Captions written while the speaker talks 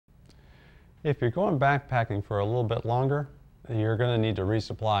If you're going backpacking for a little bit longer, you're going to need to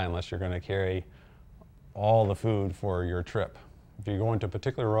resupply unless you're going to carry all the food for your trip. If you're going to a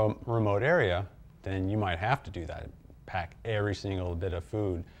particular remote area, then you might have to do that. Pack every single bit of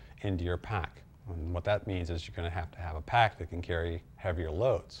food into your pack. And what that means is you're going to have a pack that can carry heavier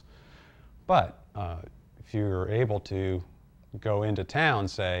loads. But if you're able to go into town,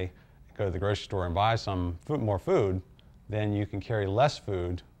 say, go to the grocery store and buy some more food, then you can carry less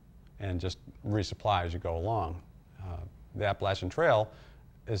food and just resupply as you go along. The Appalachian Trail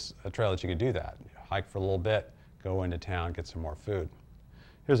is a trail that you can do that. You hike for a little bit, go into town, get some more food.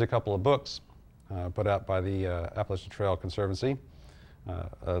 Here's a couple of books put out by the Appalachian Trail Conservancy,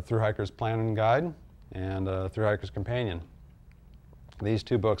 a Thru Hiker's Planning Guide and a Thru Hiker's Companion. These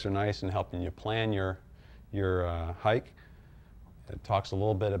two books are nice in helping you plan your hike. It talks a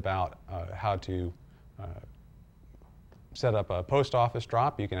little bit about how to set up a post office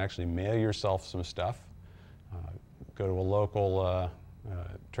drop. You can actually mail yourself some stuff. Go to a local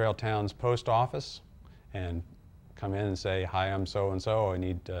trail town's post office and come in and say, "Hi, I'm so-and-so. I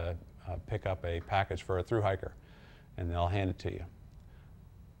need to pick up a package for a thru hiker," and they'll hand it to you.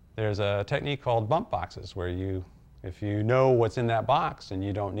 There's a technique called bump boxes where if you know what's in that box and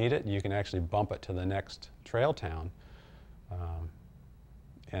you don't need it, you can actually bump it to the next trail town.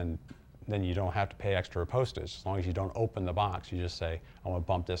 And then you don't have to pay extra postage. As long as you don't open the box, you just say, "I want to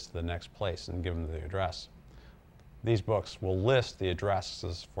bump this to the next place," and give them the address. These books will list the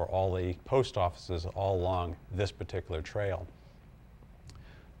addresses for all the post offices all along this particular trail.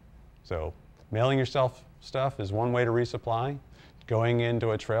 So mailing yourself stuff is one way to resupply. Going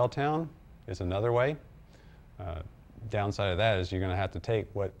into a trail town is another way. Downside of that is you're going to have to take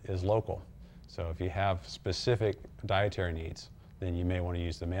what is local. So if you have specific dietary needs, then you may want to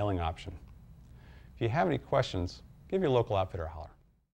use the mailing option. If you have any questions, give your local outfitter a holler.